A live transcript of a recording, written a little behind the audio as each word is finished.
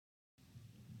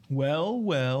Well,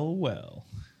 well, well.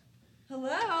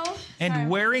 Hello. And Sorry,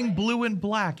 wearing blue and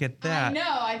black at that. I know,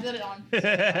 I did it on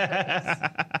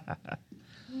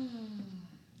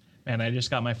And I just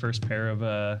got my first pair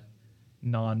of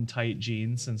non-tight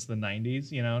jeans since the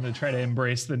 90s, to try to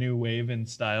embrace the new wave in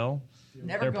style.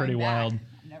 Never They're pretty going back. wild.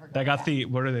 Never going I got back.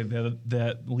 what are they?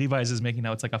 The Levi's is making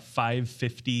now, it's like a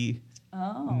 550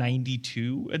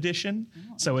 92 edition.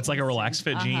 So it's like a relaxed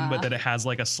fit jean, but that it has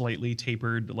like a slightly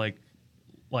tapered like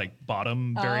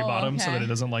bottom, very bottom, so okay. that it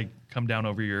doesn't like come down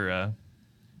over your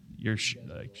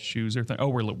shoes or thing. Oh,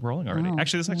 we're rolling already. Oh,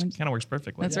 Actually, this actually kind of works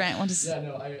perfectly. That's right. We'll just Yeah,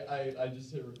 no, I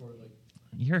just hit record like.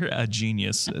 You're a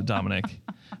genius, Dominic.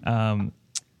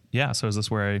 Yeah. So is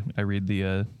this where I read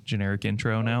the generic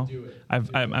intro now? do it.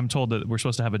 I'm told that we're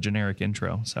supposed to have a generic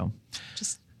intro. So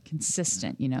just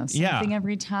consistent, Yeah. something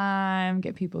every time,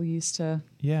 get people used to.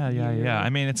 yeah. I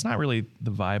mean, it's not really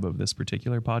the vibe of this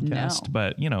particular podcast, No.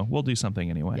 but we'll do something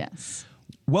anyway. Yes.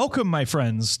 Welcome, my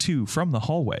friends, to From the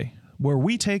Hallway, where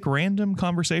we take random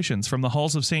conversations from the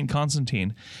halls of St.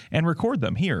 Constantine and record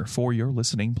them here for your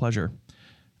listening pleasure.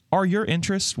 Are your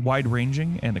interests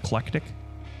wide-ranging and eclectic?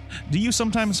 Do you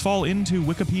sometimes fall into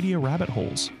Wikipedia rabbit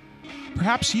holes?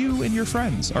 Perhaps you and your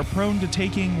friends are prone to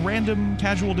taking random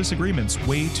casual disagreements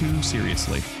way too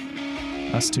seriously.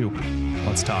 Us too.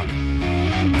 Let's talk.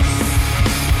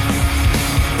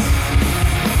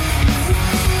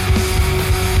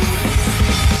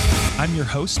 I'm your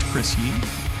host, Chris Yee,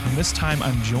 and this time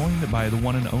I'm joined by the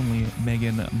one and only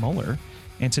Megan Muller,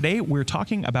 and today we're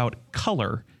talking about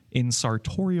color in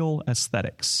sartorial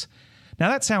aesthetics. Now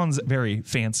that sounds very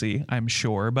fancy, I'm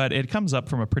sure, but it comes up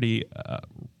from a pretty,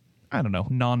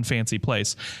 non-fancy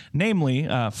place. Namely,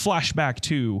 flashback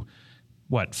to,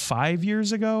 5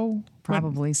 years ago?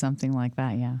 Probably something like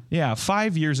that, yeah. Yeah,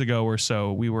 5 years ago or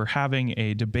so, we were having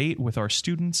a debate with our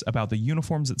students about the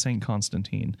uniforms at St.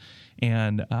 Constantine.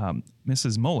 And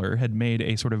Mrs. Muller had made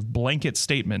a sort of blanket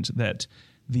statement that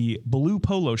the blue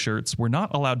polo shirts were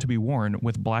not allowed to be worn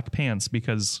with black pants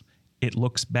because it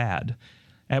looks bad.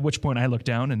 At which point I looked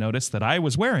down and noticed that I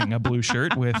was wearing a blue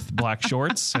shirt with black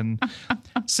shorts. And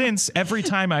since every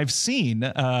time I've seen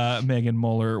Megan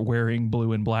Muller wearing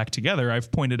blue and black together, I've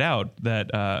pointed out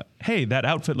that, hey, that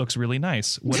outfit looks really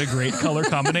nice. What a great color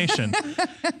combination.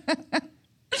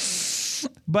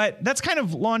 But that's kind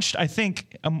of launched, I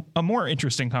think, a more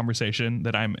interesting conversation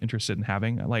that I'm interested in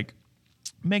having. Like,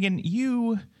 Megan,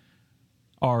 you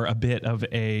are a bit of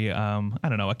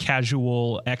a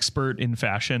casual expert in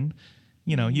fashion.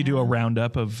 You do a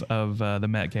roundup of the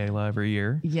Met Gala every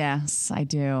year. Yes, I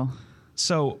do.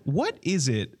 So what is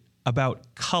it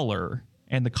about color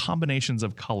and the combinations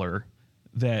of color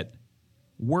that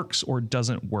works or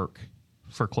doesn't work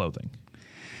for clothing?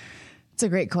 It's a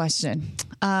great question.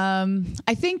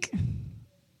 I think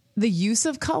the use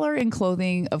of color in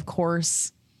clothing, of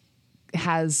course,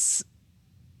 is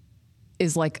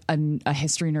like a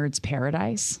history nerd's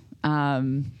paradise.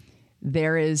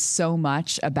 There is so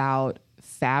much about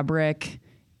fabric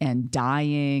and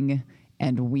dyeing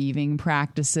and weaving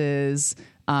practices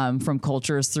from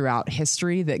cultures throughout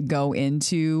history that go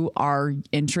into our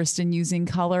interest in using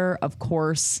color. Of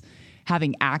course,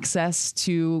 having access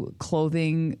to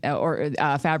clothing or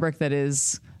fabric that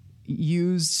is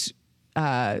used,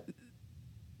 that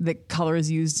color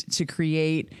is used to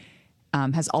create,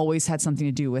 has always had something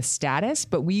to do with status,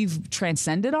 but we've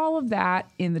transcended all of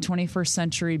that in the 21st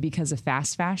century because of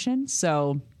fast fashion.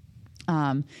 So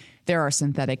there are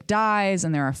synthetic dyes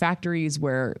and there are factories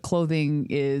where clothing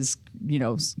is,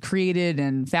 created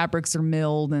and fabrics are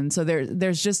milled. And so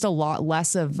there's just a lot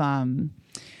less of an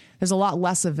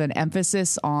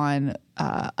emphasis on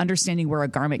understanding where a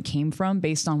garment came from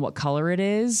based on what color it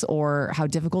is or how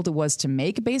difficult it was to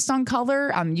make based on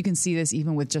color. You can see this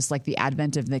even with just like the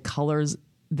advent of the colors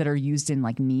that are used in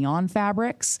like neon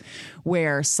fabrics,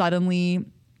 where suddenly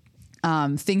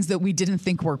things that we didn't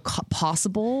think were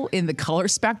possible in the color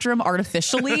spectrum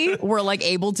artificially we're like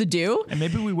able to do. And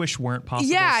maybe we wish weren't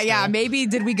possible. Yeah. Maybe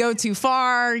did we go too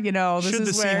far? This Should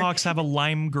is the Seahawks have a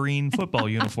lime green football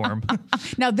uniform?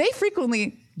 Now they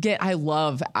frequently get, I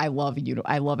love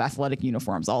athletic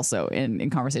uniforms also in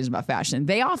conversations about fashion.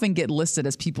 They often get listed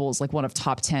as people's like one of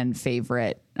top 10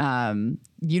 favorite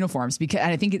uniforms because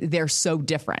and I think they're so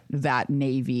different, that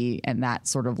navy and that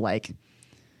sort of like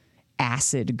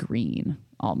acid green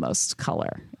almost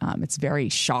color. It's very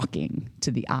shocking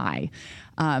to the eye.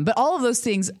 But all of those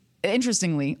things,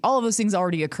 interestingly,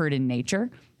 already occurred in nature.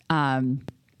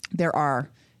 There are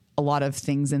a lot of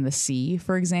things in the sea,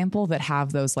 for example, that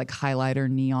have those like highlighter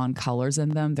neon colors in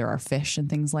them. There are fish and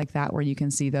things like that where you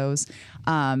can see those.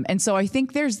 And so I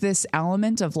think there's this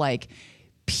element of like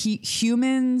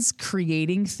humans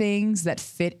creating things that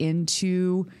fit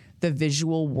into the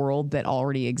visual world that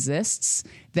already exists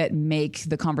that make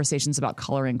the conversations about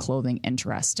color and clothing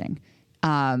interesting.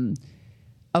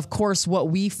 Of course, what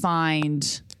we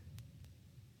find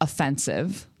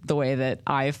offensive, the way that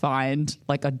I find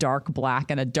like a dark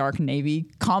black and a dark navy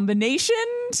combination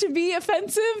to be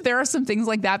offensive, there are some things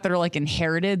like that are like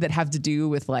inherited that have to do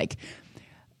with like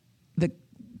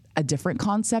a different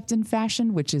concept in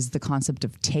fashion, which is the concept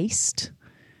of taste.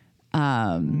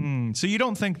 So you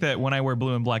don't think that when I wear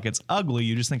blue and black, it's ugly.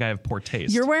 You just think I have poor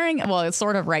taste. You're wearing, well, it's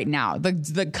sort of right now.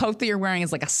 The coat that you're wearing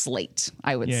is like a slate,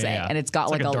 I would say. Yeah. And it's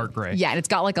got like a dark gray. Yeah. And it's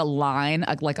got like a line,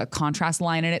 like a contrast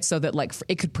line in it so that like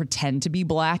it could pretend to be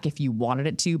black if you wanted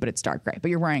it to, but it's dark gray.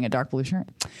 But you're wearing a dark blue shirt.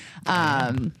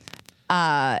 And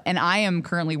I am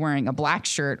currently wearing a black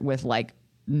shirt with like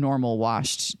normal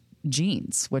washed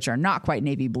jeans, which are not quite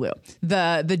navy blue.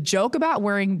 The joke about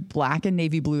wearing black and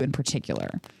navy blue in particular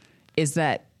is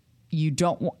that you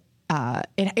don't,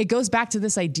 it goes back to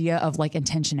this idea of like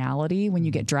intentionality when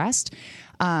you get dressed.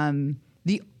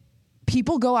 The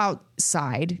people go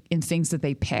outside in things that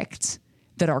they picked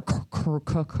that are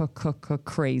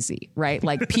crazy, right?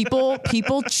 Like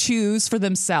people choose for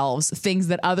themselves things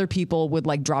that other people would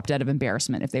like drop dead of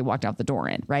embarrassment if they walked out the door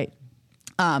in, right?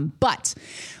 But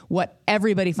what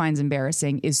everybody finds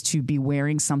embarrassing is to be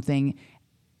wearing something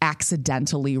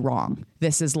accidentally wrong.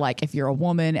 This is like if you're a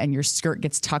woman and your skirt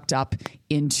gets tucked up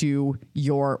into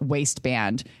your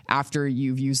waistband after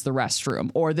you've used the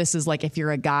restroom. Or this is like if you're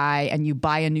a guy and you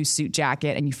buy a new suit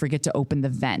jacket and you forget to open the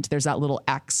vent. There's that little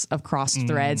X of crossed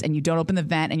threads and you don't open the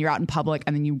vent and you're out in public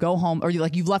and then you go home or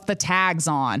you've left the tags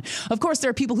on. Of course, there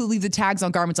are people who leave the tags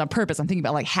on garments on purpose. I'm thinking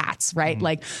about like hats, right?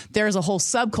 Like there's a whole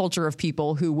subculture of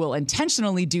people who will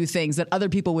intentionally do things that other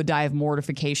people would die of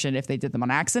mortification if they did them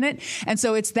on accident. And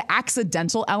so it's the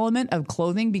accidental element of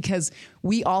clothing because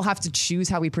we all have to choose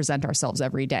how we present ourselves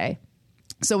every day.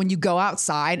 So when you go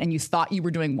outside and you thought you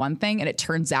were doing one thing and it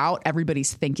turns out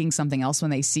everybody's thinking something else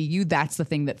when they see you, that's the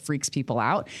thing that freaks people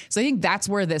out. So I think that's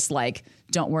where this like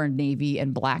don't wear navy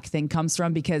and black thing comes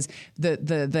from, because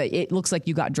the it looks like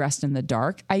you got dressed in the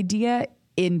dark idea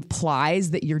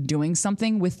implies that you're doing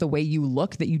something with the way you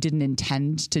look that you didn't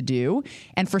intend to do.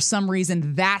 And for some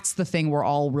reason, that's the thing we're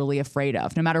all really afraid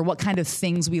of. No matter what kind of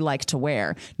things we like to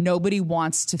wear, nobody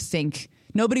wants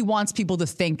people to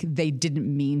think they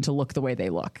didn't mean to look the way they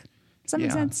look. Does that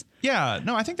make sense? Yeah,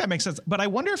 no, I think that makes sense. But I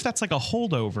wonder if that's like a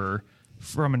holdover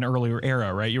from an earlier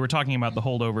era, right? You were talking about the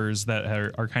holdovers that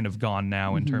are kind of gone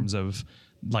now in terms of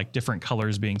like different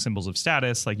colors being symbols of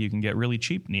status. Like you can get really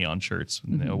cheap neon shirts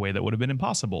in a way that would have been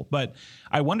impossible. But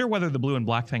I wonder whether the blue and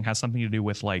black thing has something to do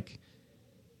with like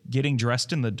getting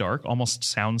dressed in the dark. Almost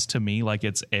sounds to me like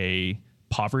it's a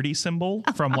poverty symbol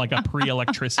from like a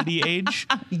pre-electricity age.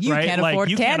 You right? can't like afford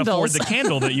you candles. Can't afford the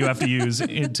candle that you have to use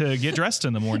to get dressed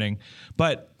in the morning.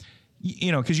 But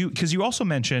you know, because you also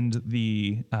mentioned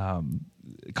the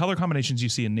color combinations you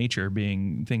see in nature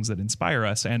being things that inspire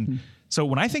us. And so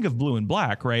when I think of blue and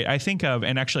black, right, I think of,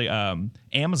 and actually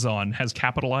Amazon has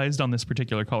capitalized on this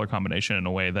particular color combination in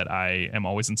a way that I am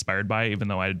always inspired by, even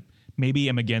though I maybe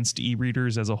am against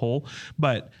e-readers as a whole.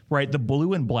 But right, the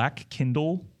blue and black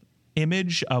Kindle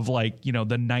image of like, you know,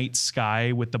 the night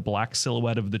sky with the black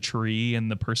silhouette of the tree and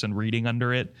the person reading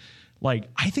under it. Like,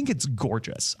 I think it's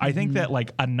gorgeous. I think that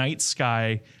like a night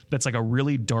sky that's like a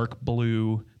really dark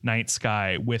blue night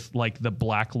sky with like the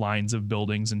black lines of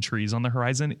buildings and trees on the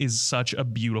horizon is such a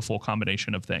beautiful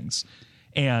combination of things.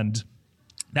 And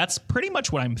that's pretty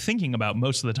much what I'm thinking about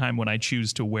most of the time when I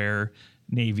choose to wear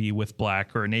navy with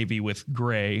black or navy with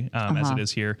gray, as it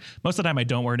is here. Most of the time I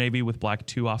don't wear navy with black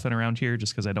too often around here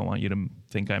just because I don't want you to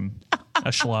think I'm a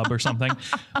schlub or something.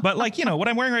 But like, you know, what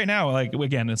I'm wearing right now, like,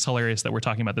 again, it's hilarious that we're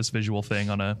talking about this visual thing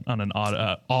on an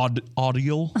auditory.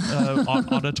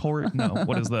 No,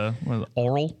 what is the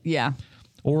oral? Yeah.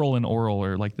 Oral and oral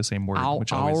are like the same word.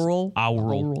 Which aural.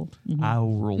 Aural.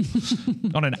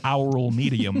 On an aural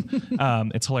medium.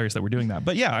 It's hilarious that we're doing that.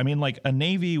 But yeah, I mean, like a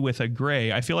navy with a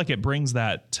gray, I feel like it brings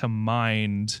that to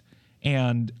mind.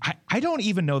 And I don't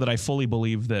even know that I fully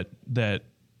believe that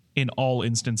in all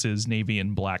instances, navy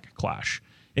and black clash.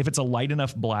 If it's a light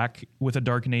enough black with a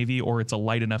dark navy or it's a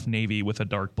light enough navy with a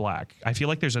dark black, I feel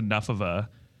like there's enough of a,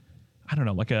 I don't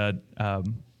know, like a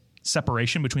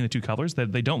separation between the two colors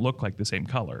that they don't look like the same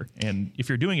color. And if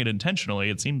you're doing it intentionally,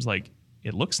 it seems like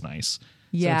it looks nice.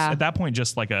 Yeah. So it's at that point,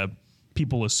 just like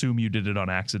people assume you did it on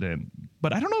accident.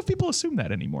 But I don't know if people assume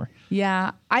that anymore.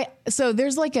 Yeah. So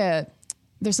there's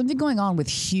something going on with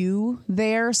hue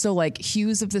there. So like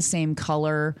hues of the same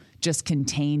color just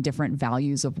contain different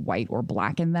values of white or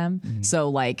black in them. So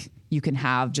like you can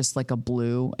have just like a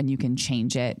blue and you can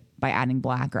change it by adding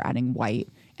black or adding white,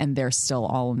 and they're still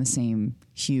all in the same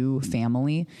hue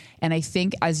family. And I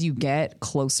think as you get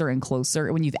closer and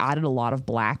closer, when you've added a lot of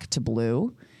black to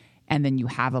blue and then you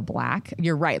have a black,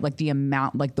 you're right. Like the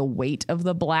amount, like the weight of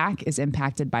the black is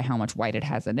impacted by how much white it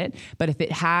has in it. But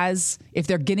if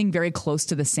they're getting very close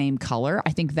to the same color,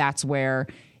 I think that's where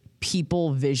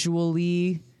people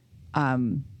visually,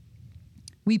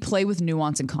 we play with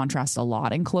nuance and contrast a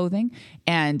lot in clothing.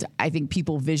 And I think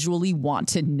people visually want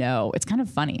to know. It's kind of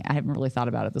funny. I haven't really thought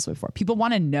about it this way before. People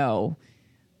want to know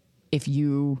if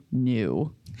you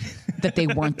knew that they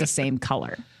weren't the same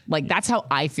color. Like that's how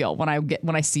I feel when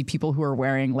I see people who are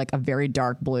wearing like a very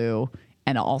dark blue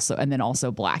and then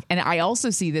also black. And I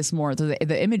also see this more,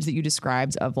 the image that you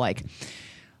described of like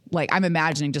I'm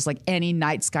imagining just like any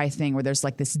night sky thing where there's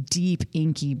like this deep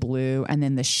inky blue and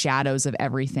then the shadows of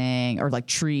everything or like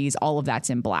trees, all of that's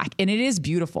in black. And it is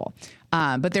beautiful.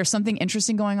 But there's something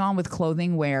interesting going on with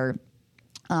clothing where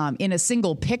in a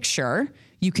single picture,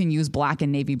 you can use black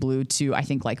and navy blue to, I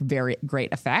think, like very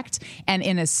great effect. And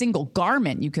in a single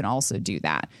garment, you can also do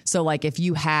that. So like if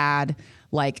you had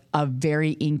like a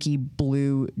very inky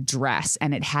blue dress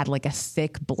and it had like a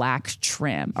thick black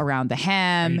trim around the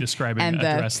hem. Are you describing a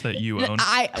dress that you own?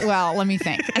 Well, let me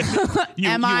think. You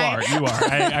are.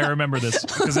 I remember this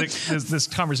because this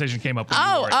conversation came up.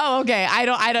 Okay.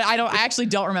 I actually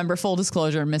don't remember. Full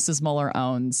disclosure, Mrs. Muller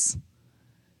owns,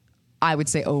 I would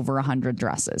say, over 100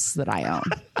 dresses that I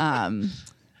own.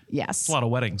 Yes. It's a lot of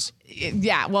weddings.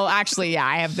 Yeah. Well, actually, yeah,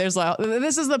 I have.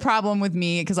 This is the problem with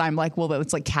me because I'm like, well,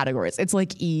 it's like categories. It's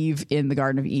like Eve in the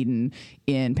Garden of Eden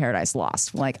in Paradise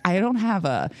Lost. Like, I don't have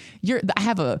I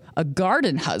have a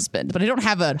garden husband, but I don't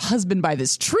have a husband by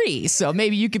this tree. So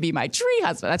maybe you could be my tree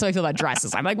husband. That's how I feel about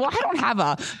dresses. I'm like, well, I don't have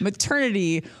a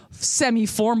maternity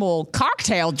semi-formal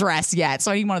cocktail dress yet.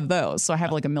 So I need one of those. So I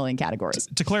have like a million categories.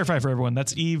 To clarify for everyone,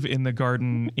 that's Eve in the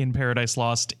Garden in Paradise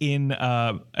Lost in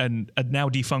a now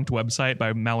defunct website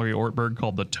by Mallory Ortberg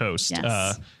called The Toast.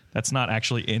 Yes. That's not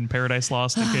actually in Paradise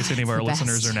Lost, in case any of our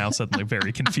listeners are now suddenly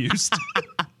very confused.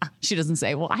 She doesn't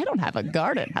say, well, I don't have a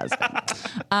garden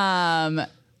husband.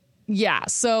 Yeah.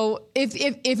 So if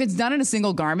it's done in a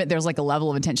single garment, there's like a level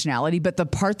of intentionality. But the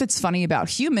part that's funny about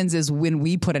humans is when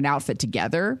we put an outfit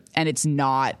together and it's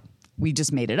not, we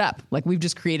just made it up. Like we've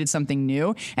just created something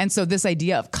new. And so this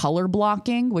idea of color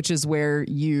blocking, which is where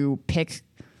you pick,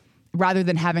 rather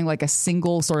than having like a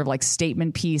single sort of like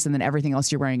statement piece and then everything else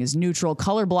you're wearing is neutral,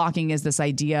 color blocking is this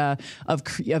idea of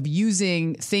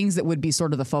using things that would be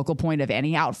sort of the focal point of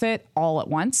any outfit all at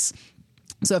once.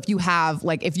 So if you have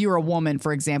like, if you're a woman,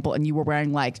 for example, and you were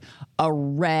wearing like a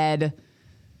red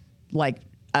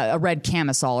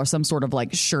camisole or some sort of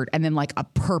like shirt and then like a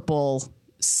purple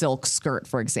silk skirt,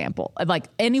 for example, like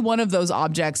any one of those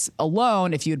objects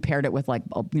alone, if you had paired it with like,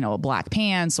 a black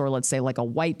pants or let's say like a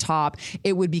white top,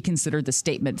 it would be considered the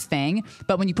statement thing.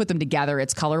 But when you put them together,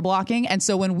 it's color blocking. And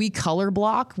so when we color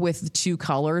block with two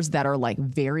colors that are like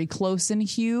very close in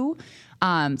hue,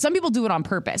 some people do it on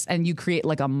purpose and you create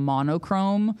like a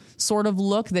monochrome sort of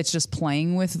look that's just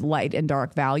playing with light and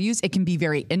dark values. It can be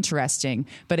very interesting.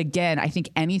 But again, I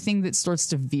think anything that starts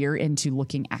to veer into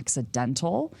looking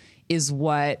accidental is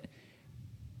what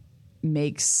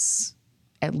makes,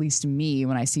 at least me,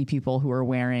 when I see people who are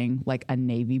wearing like a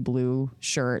navy blue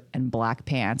shirt and black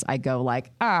pants, I go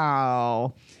like,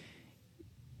 oh,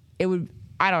 it would,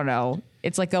 I don't know.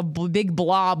 It's like a big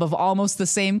blob of almost the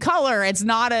same color. It's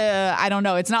not I don't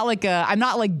know. It's not like I'm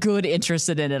not like good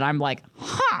interested in it. I'm like,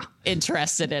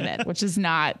 interested in it, which is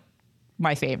not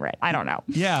my favorite. I don't know.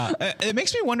 Yeah. It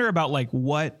makes me wonder about like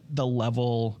what the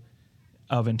level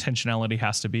of intentionality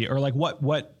has to be, or like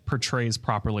what portrays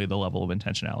properly the level of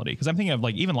intentionality. Because I'm thinking of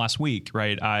like even last week,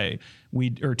 right?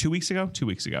 2 weeks ago,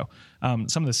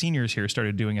 some of the seniors here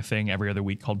started doing a thing every other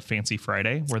week called Fancy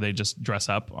Friday, where they just dress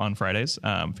up on Fridays,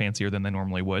 fancier than they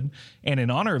normally would. And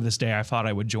in honor of this day, I thought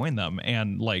I would join them.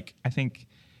 And like, I think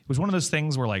it was one of those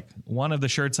things where like one of the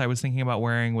shirts I was thinking about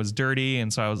wearing was dirty.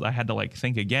 And so I had to like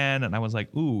think again. And I was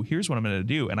like, ooh, here's what I'm going to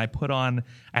do. And I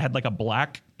had like a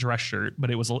black dress shirt,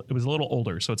 but it was a little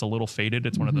older. So it's a little faded.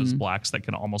 It's one of those blacks that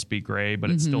can almost be gray, but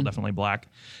it's still definitely black.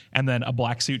 And then a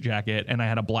black suit jacket. And I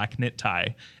had a black knit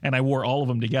tie. And I wore all of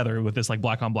them together with this like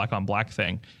black on black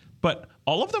thing. But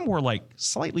all of them were like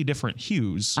slightly different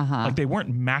hues. Like they weren't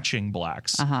matching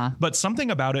blacks. But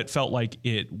something about it felt like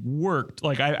it worked.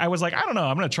 Like I was like, I don't know,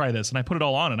 I'm going to try this. And I put it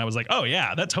all on and I was like, oh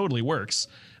yeah, that totally works.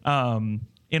 In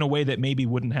a way that maybe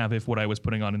wouldn't have if what I was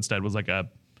putting on instead was like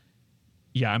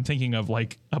I'm thinking of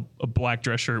like a black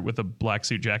dress shirt with a black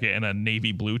suit jacket and a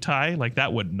navy blue tie. Like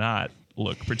that would not.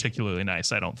 look particularly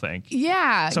nice, I don't think.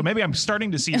 Yeah. So maybe I'm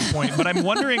starting to see your point, but I'm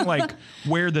wondering like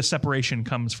where the separation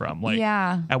comes from. Like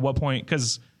at what point,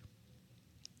 because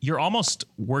you're almost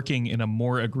working in a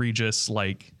more egregious,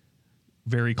 like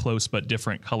very close but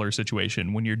different color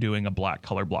situation when you're doing a black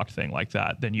color block thing like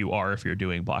that than you are if you're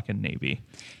doing black and navy.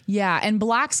 Yeah, and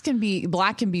black can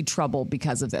be trouble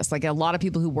because of this. Like a lot of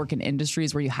people who work in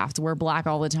industries where you have to wear black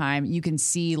all the time, you can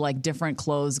see like different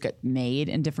clothes get made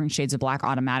in different shades of black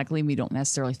automatically. We don't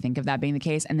necessarily think of that being the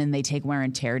case, and then they take wear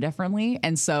and tear differently,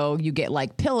 and so you get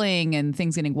like pilling and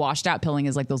things getting washed out. Pilling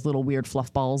is like those little weird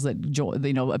fluff balls that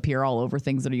appear all over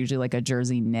things that are usually like a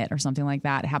jersey knit or something like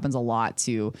that. It happens a lot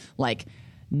to like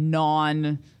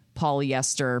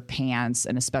non-polyester pants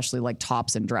and especially like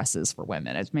tops and dresses for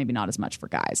women. It's maybe not as much for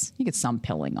guys. You get some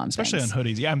pilling on especially things. on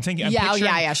hoodies. Yeah, I'm picturing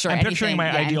sure. I'm picturing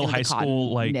my ideal high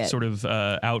school like knit. sort of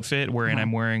outfit wherein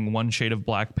I'm wearing one shade of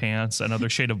black pants, another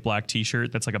shade of black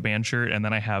t-shirt that's like a band shirt, and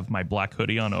then I have my black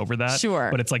hoodie on over that. Sure.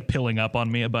 But it's like pilling up on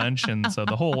me a bunch, and so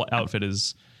the whole outfit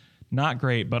is not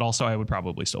great, but also I would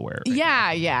probably still wear it.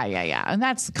 Yeah. And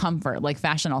that's comfort. Like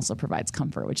fashion also provides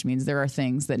comfort, which means there are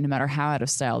things that no matter how out of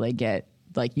style they get,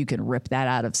 like you can rip that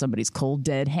out of somebody's cold,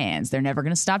 dead hands. They're never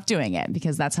going to stop doing it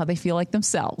because that's how they feel like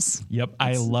themselves. Yep.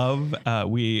 I love,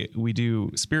 we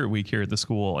do Spirit Week here at the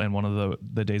school. And one of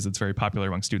the days that's very popular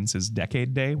among students is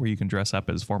Decade Day, where you can dress up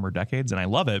as former decades. And I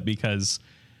love it because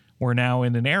we're now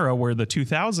in an era where the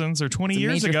 2000s are 20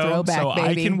 years ago. Throwback, so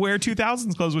baby. I can wear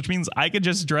 2000s clothes, which means I could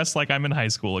just dress like I'm in high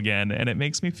school again. And it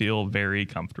makes me feel very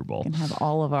comfortable. We can have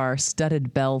all of our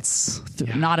studded belts,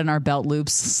 not in our belt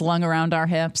loops, slung around our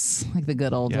hips like the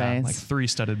good old days. Like 3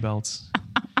 studded belts.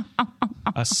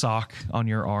 A sock on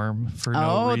your arm for no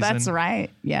reason. Oh, that's right.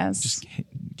 Yes. Just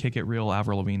kick it real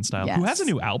Avril Lavigne style. Yes. Who has a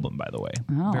new album, by the way.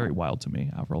 Oh. Very wild to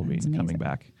me. Avril Lavigne coming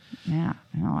back. Yeah.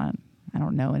 I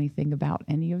don't know anything about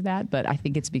any of that, but I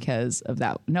think it's because of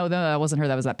that. No, that wasn't her.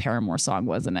 That was that Paramore song,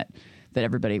 wasn't it? That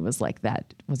everybody was like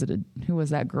that. Who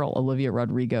was that girl? Olivia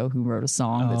Rodrigo, who wrote a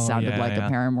song that sounded like a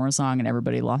Paramore song and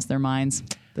everybody lost their minds.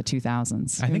 The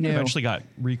 2000s. I think it eventually got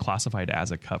reclassified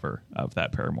as a cover of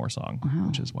that Paramore song,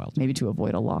 which is wild. Maybe to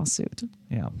avoid a lawsuit.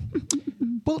 Yeah.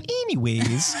 Well,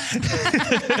 anyways.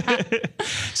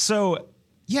 So,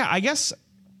 yeah, I guess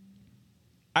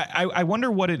I wonder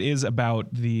what it is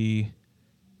about the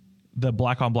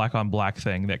black on black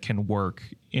thing that can work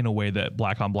in a way that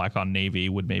black on navy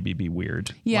would maybe be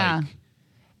weird. Yeah. Like,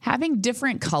 having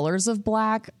different colors of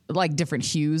black, like different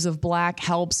hues of black,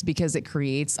 helps because it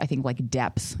creates, I think, like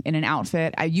depth in an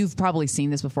outfit. You've probably seen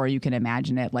this before. You can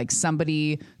imagine it. Like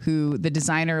somebody who the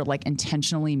designer like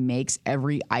intentionally makes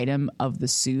every item of the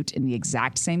suit in the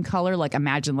exact same color. Like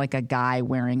imagine like a guy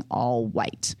wearing all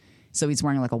white. So he's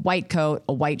wearing like a white coat,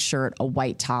 a white shirt, a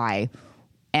white tie.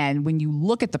 And when you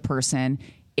look at the person,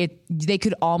 they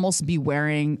could almost be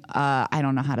wearing, I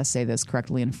don't know how to say this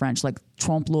correctly in French, like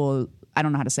trompe-l'oeil. I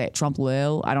don't know how to say it.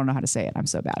 Trompe-l'oeil. I don't know how to say it. I'm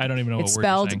so bad. I don't even know it's what word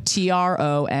you're saying. It's spelled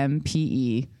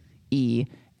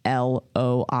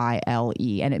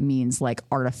TROMPEELOILE, and it means like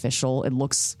artificial. It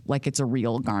looks like it's a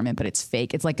real garment, but it's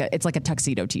fake. It's like a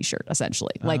tuxedo T-shirt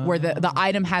essentially, like where the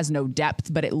item has no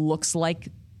depth, but it looks like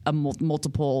a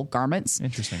multiple garments.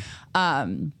 Interesting.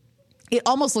 It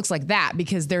almost looks like that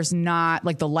because there's not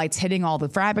like the light's hitting all the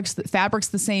fabrics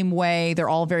the same way. They're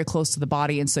all very close to the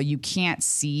body. And so you can't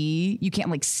see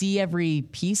every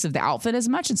piece of the outfit as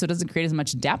much. And so it doesn't create as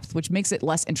much depth, which makes it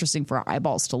less interesting for our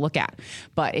eyeballs to look at.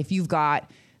 But if you've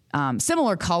got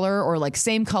similar color or like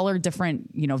same color,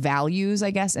 different, values,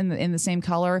 I guess, in the same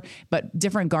color, but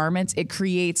different garments, it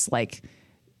creates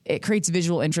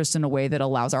visual interest in a way that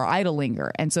allows our eye to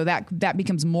linger. And so that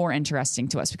becomes more interesting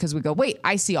to us because we go, wait,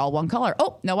 I see all one color.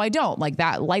 Oh, no, I don't. Like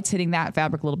that light's hitting that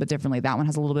fabric a little bit differently. That one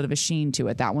has a little bit of a sheen to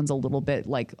it. That one's a little bit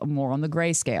like more on the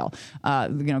gray scale,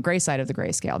 gray side of the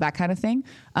gray scale, that kind of thing.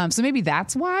 So maybe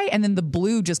that's why. And then the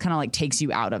blue just kind of like takes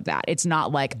you out of that. It's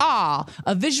not like,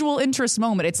 a visual interest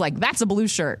moment. It's like, that's a blue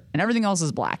shirt and everything else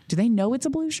is black. Do they know it's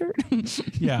a blue shirt?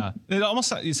 Yeah.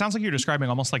 It sounds like you're describing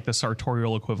almost like the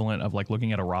sartorial equivalent of like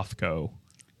looking at a Rothko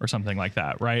or something like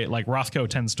that, right? Like Rothko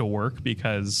tends to work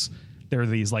because there are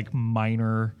these like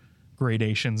minor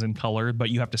gradations in color, but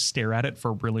you have to stare at it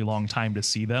for a really long time to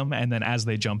see them. And then as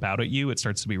they jump out at you, it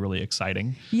starts to be really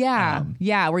exciting. Yeah.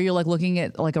 Where you're like looking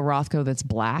at like a Rothko that's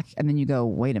black and then you go,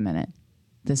 wait a minute,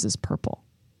 this is purple.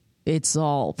 It's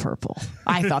all purple.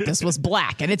 I thought this was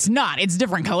black and it's not. It's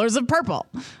different colors of purple.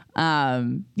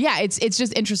 It's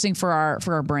just interesting for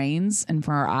our brains and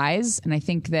for our eyes. And I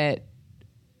think that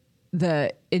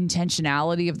the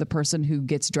intentionality of the person who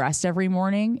gets dressed every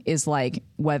morning is like,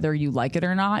 whether you like it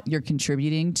or not, you're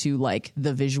contributing to like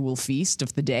the visual feast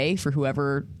of the day for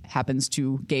whoever happens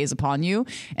to gaze upon you.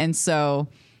 And so,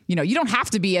 you know, you don't have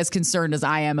to be as concerned as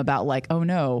I am about like, oh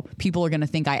no, people are going to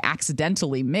think I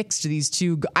accidentally mixed these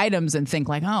two items and think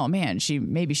like, oh man,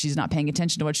 maybe she's not paying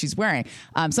attention to what she's wearing.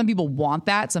 Some people want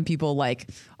that. Some people like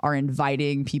are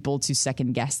inviting people to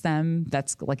second guess them.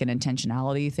 That's like an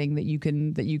intentionality thing that you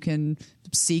can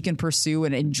seek and pursue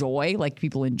and enjoy. Like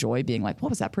people enjoy being like, what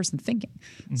was that person thinking?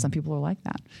 Some people are like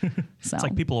that. So It's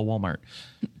like people at Walmart.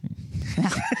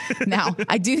 now,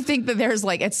 I do think that there's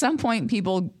like at some point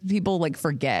people like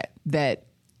forget that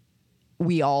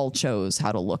we all chose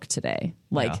how to look today.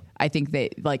 Like, I think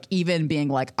that like even being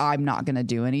like, I'm not going to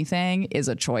do anything is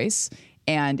a choice.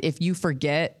 And if you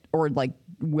forget or like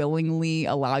willingly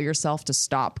allow yourself to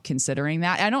stop considering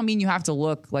that, I don't mean you have to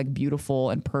look like beautiful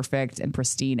and perfect and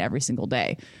pristine every single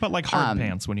day. But like hard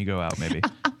pants when you go out, maybe.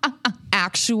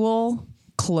 Actual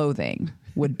clothing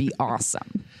would be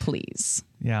awesome, please.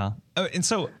 Yeah. And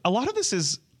so a lot of this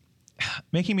is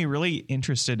making me really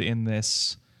interested in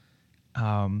this,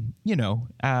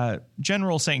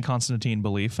 general St. Constantine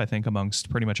belief, I think, amongst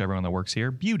pretty much everyone that works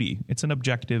here. Beauty. It's an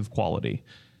objective quality,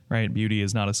 right? Beauty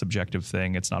is not a subjective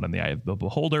thing. It's not in the eye of the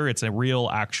beholder. It's a real,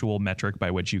 actual metric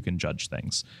by which you can judge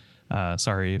things.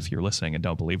 Sorry if you're listening and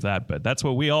don't believe that, but that's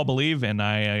what we all believe, and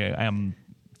I am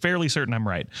fairly certain I'm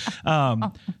right.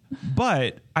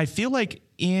 But I feel like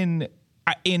in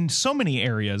so many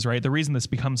areas, right, the reason this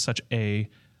becomes such a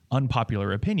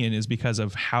unpopular opinion is because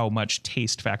of how much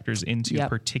taste factors into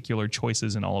particular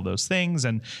choices and all of those things.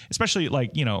 And especially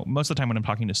like, you know, most of the time when I'm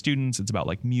talking to students, it's about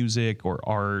like music or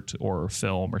art or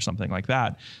film or something like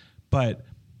that. But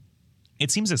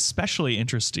it seems especially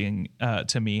interesting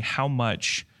to me how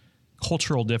much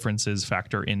cultural differences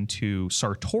factor into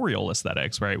sartorial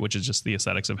aesthetics, right? Which is just the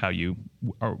aesthetics of how you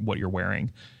or what you're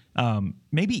wearing.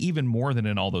 Maybe even more than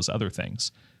in all those other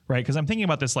things, right? Because I'm thinking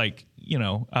about this, like, you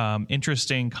know,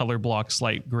 interesting color block,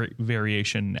 slight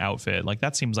variation outfit. Like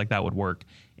that seems like that would work,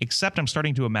 except I'm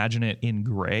starting to imagine it in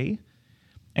gray.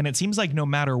 And it seems like no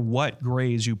matter what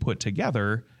grays you put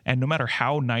together and no matter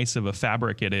how nice of a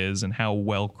fabric it is and how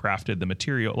well crafted the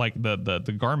material, like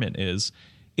the garment is,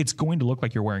 it's going to look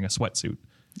like you're wearing a sweatsuit.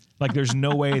 Like there's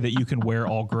no way that you can wear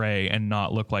all gray and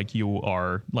not look like you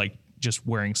are like just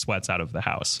wearing sweats out of the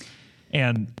house.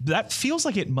 And that feels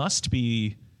like it must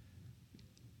be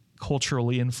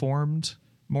culturally informed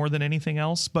more than anything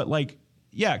else. But like,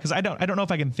 yeah, because I don't know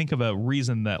if I can think of a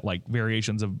reason that like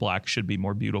variations of black should be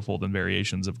more beautiful than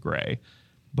variations of gray.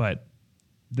 But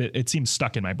it seems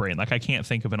stuck in my brain. Like I can't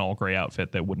think of an all gray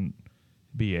outfit that wouldn't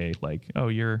be a like, oh,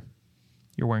 you're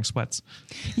wearing sweats.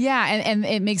 Yeah. And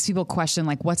it makes people question,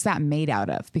 like, what's that made out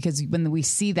of? Because when we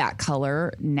see that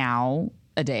color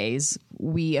nowadays,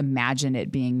 we imagine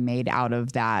it being made out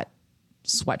of that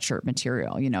sweatshirt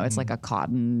material. You know, it's like a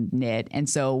cotton knit. And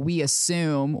so we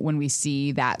assume when we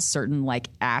see that certain like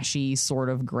ashy sort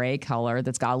of gray color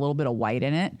that's got a little bit of white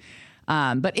in it.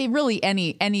 But it really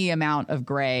any amount of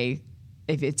gray,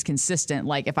 if it's consistent,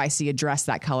 like if I see a dress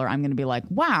that color, I'm going to be like,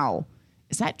 wow,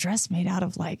 is that dress made out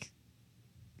of like,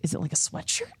 is it like a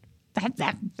sweatshirt?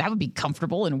 That would be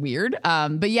comfortable and weird.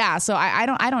 But yeah, so I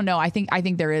don't know. I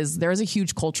think there is a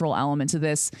huge cultural element to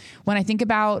this. When I think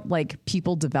about like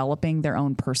people developing their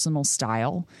own personal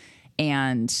style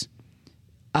and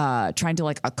trying to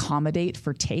like accommodate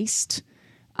for taste,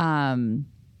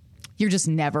 you're just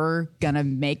never gonna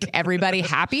make everybody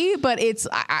happy. But it's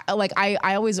I like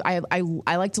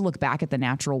to look back at the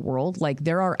natural world. Like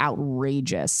there are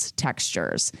outrageous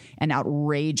textures and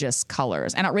outrageous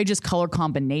colors and outrageous color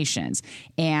combinations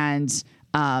and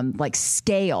like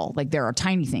scale. Like there are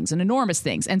tiny things and enormous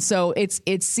things. And so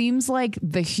it seems like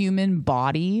the human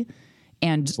body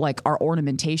and like our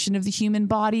ornamentation of the human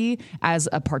body as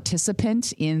a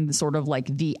participant in sort of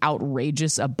like the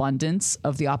outrageous abundance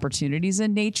of the opportunities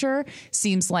in nature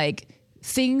seems like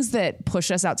things that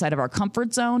push us outside of our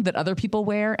comfort zone that other people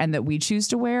wear and that we choose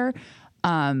to wear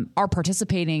are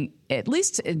participating, at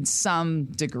least in some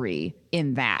degree,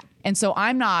 in that. And so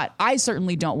I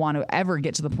certainly don't want to ever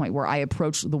get to the point where I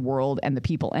approach the world and the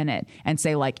people in it and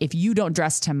say like, if you don't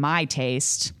dress to my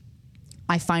taste,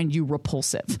 I find you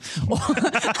repulsive.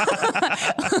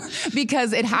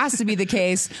 Because it has to be the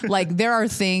case. Like there are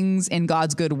things in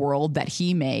God's good world that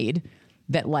he made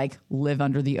that like live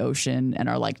under the ocean and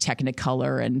are like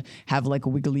Technicolor and have like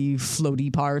wiggly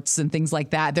floaty parts and things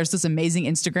like that. There's this amazing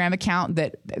Instagram account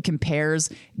that compares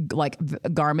like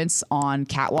garments on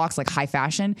catwalks, like high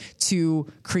fashion, to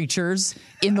creatures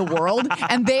in the world.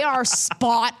 And they are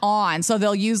spot on. So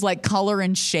they'll use like color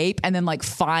and shape and then like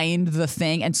find the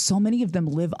thing. And so many of them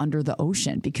live under the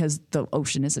ocean because the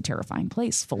ocean is a terrifying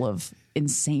place full of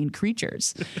insane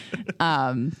creatures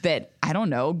that, I don't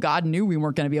know, God knew we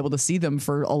weren't going to be able to see them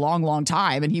for a long, long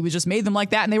time. And he was just made them like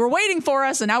that. And they were waiting for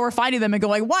us. And now we're finding them and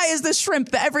going, why is this shrimp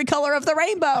the every color of the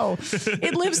rainbow?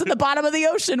 It lives at the bottom of the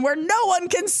ocean where no one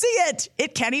can see it.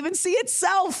 It can't even see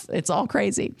itself. It's all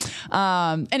crazy.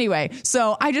 Anyway,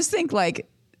 so I just think like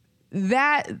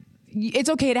that. It's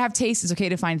okay to have taste. It's okay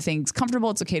to find things comfortable.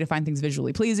 It's okay to find things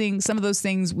visually pleasing. Some of those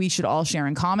things we should all share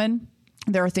in common.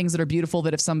 There are things that are beautiful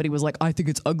that if somebody was like, I think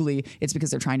it's ugly, it's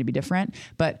because they're trying to be different.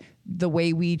 But the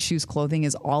way we choose clothing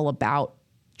is all about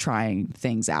trying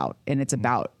things out. And it's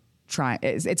about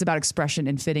it's about expression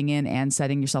and fitting in and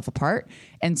setting yourself apart.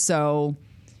 And so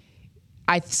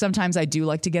sometimes I do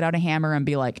like to get out a hammer and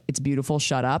be like, it's beautiful,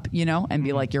 shut up, you know, and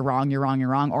be like, you're wrong, you're wrong, you're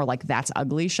wrong. Or like, that's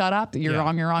ugly, shut up. You're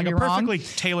wrong, you're wrong, like you're a wrong. perfectly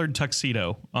tailored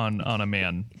tuxedo on a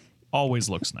man always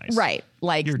looks nice. Right.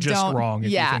 Like, you're just wrong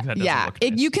if you think that doesn't look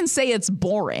nice. You can say it's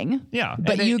boring. Yeah.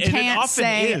 But and you it can't often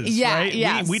say, is, right?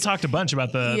 Yes. We talked a bunch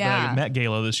about the Met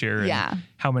Gala this year and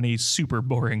how many super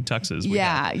boring tuxes we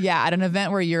had. Yeah. At an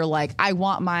event where you're like, I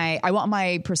want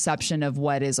my perception of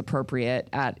what is appropriate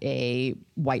at a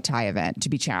white tie event to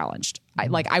be challenged.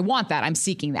 I want that. I'm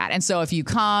seeking that. And so if you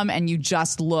come and you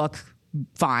just look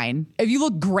fine, if you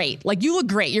look great, like you look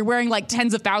great, you're wearing like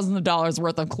tens of thousands of dollars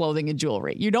worth of clothing and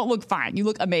jewelry. You don't look fine. You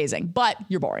look amazing, but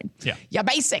you're boring. Yeah. You're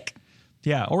basic.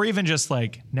 Yeah. Or even just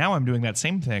like, now I'm doing that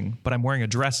same thing, but I'm wearing a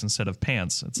dress instead of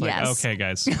pants. It's like, okay,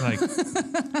 guys, like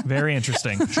very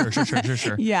interesting.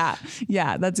 Sure. Yeah.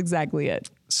 That's exactly it.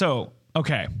 So,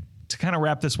 okay. To kind of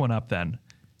wrap this one up then,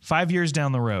 5 years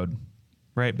down the road,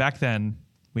 right? Back then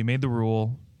we made the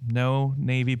rule, no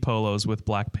navy polos with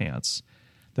black pants.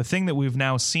 The thing that we've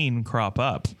now seen crop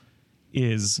up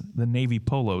is the navy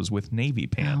polos with navy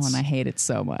pants. Oh, and I hate it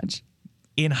so much.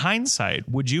 In hindsight,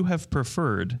 would you have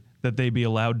preferred that they be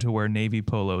allowed to wear navy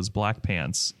polos, black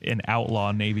pants, and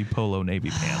outlaw navy polo, navy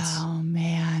pants? Oh,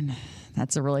 man.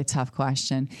 That's a really tough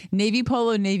question. Navy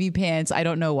polo, navy pants. I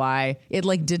don't know why. It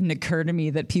like didn't occur to me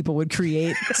that people would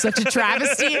create such a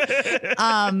travesty.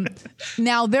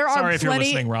 Now there are Sorry if you're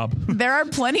listening, Rob. There are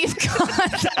plenty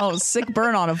of sick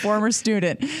burn on a former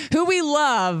student who we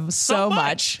love so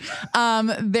much.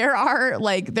 There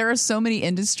are so many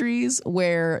industries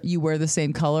where you wear the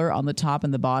same color on the top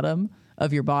and the bottom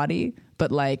of your body, but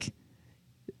like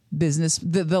business,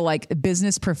 the like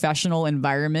business professional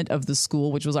environment of the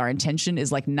school, which was our intention, is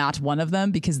like not one of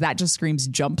them, because that just screams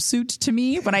jumpsuit to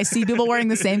me when I see people wearing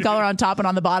the same color on top and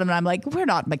on the bottom. And I'm like, we're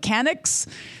not mechanics.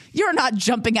 You're not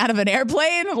jumping out of an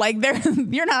airplane. Like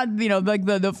you're not, like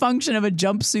the function of a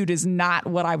jumpsuit is not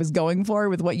what I was going for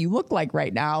with what you look like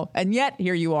right now. And yet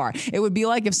here you are. It would be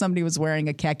like if somebody was wearing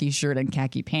a khaki shirt and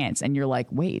khaki pants and you're like,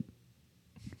 wait,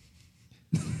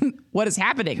 what is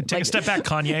happening? Take a step back,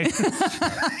 Kanye.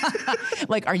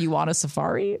 Like, are you on a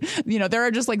safari? There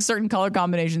are just like certain color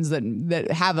combinations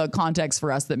that have a context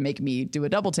for us that make me do a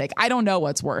double take. I don't know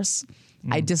what's worse.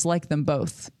 I dislike them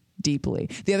both deeply.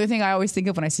 The other thing I always think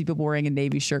of when I see people wearing a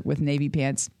navy shirt with navy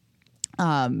pants,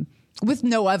 with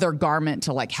no other garment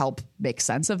to like help make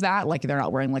sense of that, like they're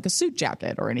not wearing like a suit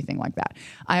jacket or anything like that.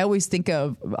 I always think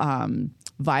of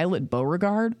Violet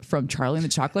Beauregard from Charlie and the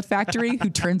Chocolate Factory, who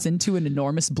turns into an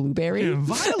enormous blueberry.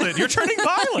 Violet, you're turning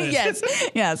violet.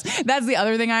 Yes. That's the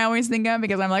other thing I always think of,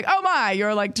 because I'm like, oh my,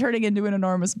 you're like turning into an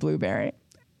enormous blueberry.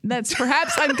 That's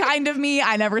perhaps unkind of me.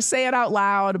 I never say it out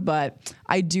loud, but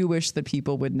I do wish that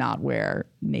people would not wear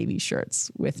navy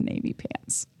shirts with navy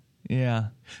pants. Yeah.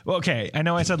 Well, okay. I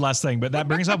know I said last thing, but that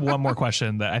brings up one more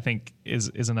question that I think is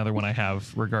another one I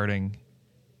have regarding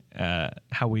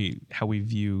how we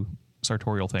view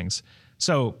sartorial things.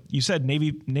 So you said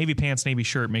navy pants, navy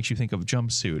shirt makes you think of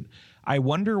jumpsuit. I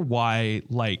wonder why,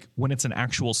 like when it's an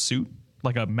actual suit,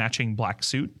 like a matching black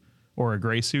suit or a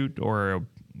gray suit or a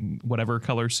whatever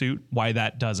color suit, why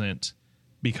that doesn't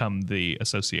become the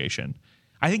association.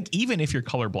 I think even if you're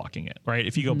color blocking it, right?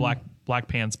 If you go black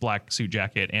pants, black suit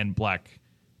jacket, and black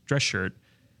dress shirt,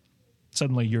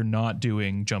 suddenly you're not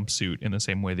doing jumpsuit in the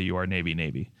same way that you are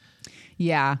navy.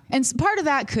 Yeah. And part of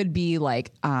that could be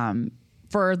like,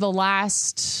 for the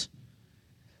last,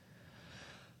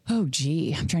 I'm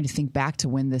trying to think back to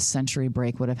when this century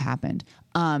break would have happened.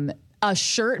 A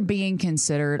shirt being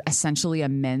considered essentially a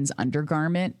men's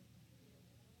undergarment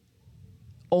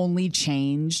only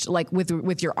changed like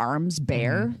with your arms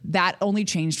bare. That only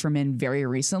changed for men very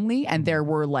recently, and there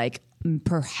were like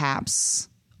perhaps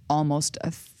almost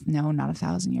not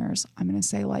 1,000 years. I'm going to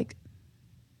say like.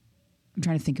 I'm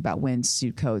trying to think about when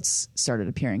suit coats started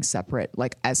appearing separate,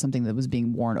 like as something that was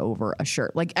being worn over a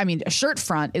shirt. Like, I mean, a shirt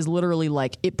front is literally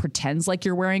like it pretends like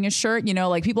you're wearing a shirt, you know,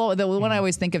 like people, the one I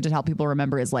always think of to help people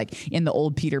remember is like in the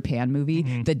old Peter Pan movie,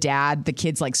 the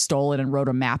kids like stole it and wrote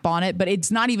a map on it, but he's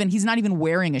not even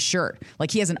wearing a shirt.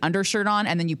 Like he has an undershirt on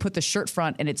and then you put the shirt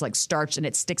front and it's like starched and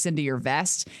it sticks into your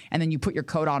vest and then you put your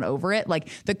coat on over it. Like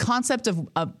the concept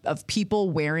of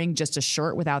people wearing just a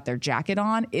shirt without their jacket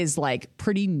on is like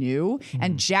pretty new.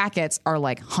 And jackets are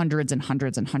like hundreds and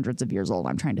hundreds and hundreds of years old.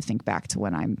 I'm trying to think back to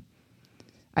when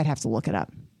I'd have to look it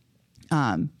up.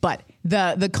 But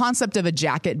the concept of a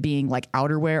jacket being like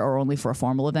outerwear or only for a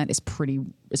formal event is pretty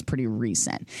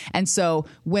recent. And so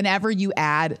whenever you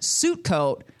add suit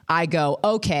coat, I go,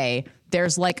 okay,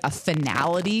 there's like a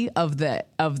finality of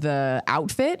the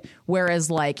outfit. Whereas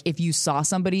like if you saw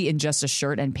somebody in just a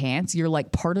shirt and pants, you're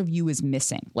like part of you is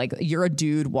missing. Like you're a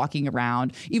dude walking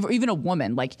around, even a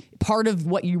woman, like part of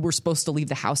what you were supposed to leave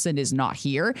the house in is not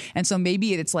here. And so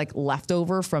maybe it's like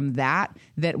leftover from that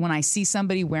when I see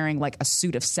somebody wearing like a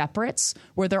suit of separates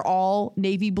where they're all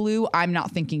navy blue, I'm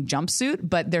not thinking jumpsuit,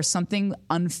 but there's something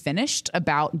unfinished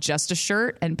about just a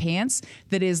shirt and pants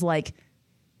that is like,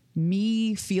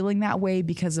 me feeling that way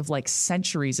because of like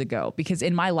centuries ago, because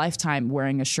in my lifetime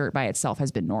wearing a shirt by itself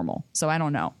has been normal. So I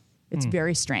don't know. It's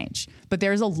very strange, but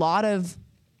there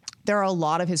are a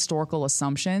lot of historical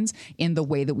assumptions in the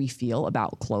way that we feel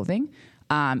about clothing.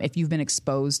 If you've been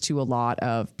exposed to a lot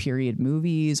of period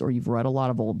movies or you've read a lot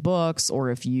of old books,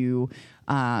 or if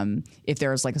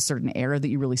there's like a certain era that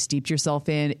you really steeped yourself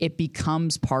in, it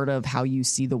becomes part of how you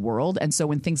see the world. And so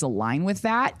when things align with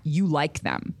that, you like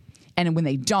them. And when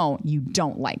they don't, you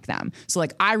don't like them. So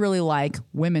like, I really like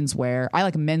women's wear. I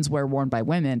like menswear worn by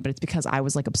women, but it's because I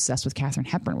was like obsessed with Katharine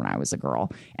Hepburn when I was a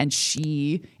girl. And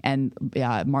she and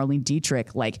Marlene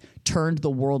Dietrich like turned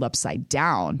the world upside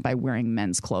down by wearing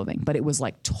men's clothing. But it was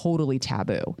like totally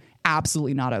taboo.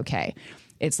 Absolutely not okay.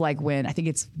 It's like when I think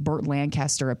it's Burt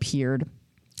Lancaster appeared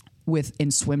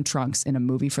in swim trunks in a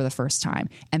movie for the first time.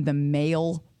 And the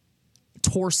male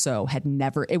torso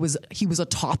he was a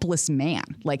topless man.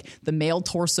 Like the male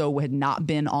torso had not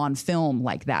been on film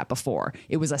like that before.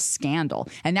 It was a scandal.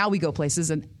 And now we go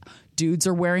places and dudes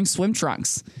are wearing swim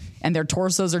trunks and their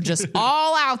torsos are just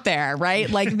all out there, right?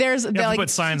 Like you have to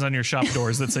put signs on your shop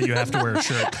doors that say you have to wear a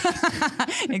shirt.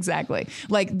 Exactly.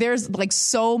 Like there's like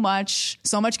so much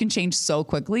can change so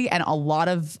quickly, and a lot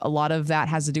of that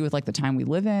has to do with like the time we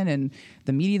live in and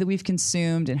the media that we've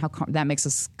consumed and how that makes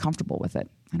us comfortable with it.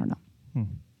 I don't know.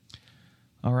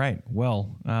 All right.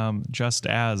 Well, just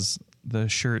as the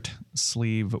shirt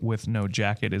sleeve with no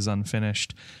jacket is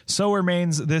unfinished, so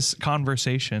remains this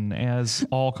conversation, as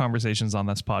all conversations on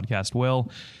this podcast will.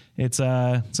 It's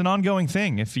an ongoing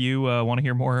thing. If you want to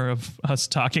hear more of us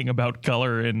talking about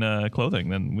color in clothing,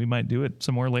 then we might do it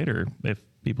some more later if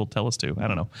people tell us to. I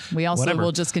don't know. We also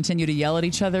will just continue to yell at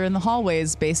each other in the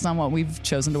hallways based on what we've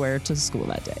chosen to wear to school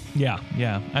that day. Yeah.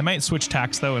 I might switch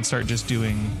tacks, though, and start just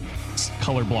doing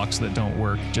color blocks that don't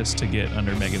work just to get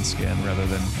under Megan's skin rather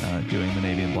than doing the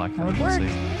navy and black. That would work.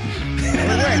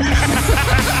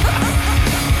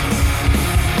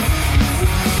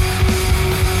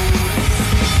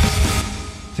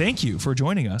 Thank you for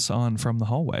joining us on From the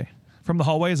Hallway. From the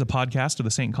Hallway is a podcast of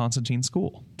the St. Constantine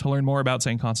School. To learn more about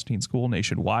St. Constantine School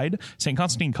nationwide, St.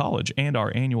 Constantine College, and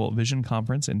our annual Vision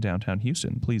Conference in downtown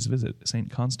Houston, please visit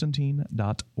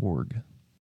stconstantine.org.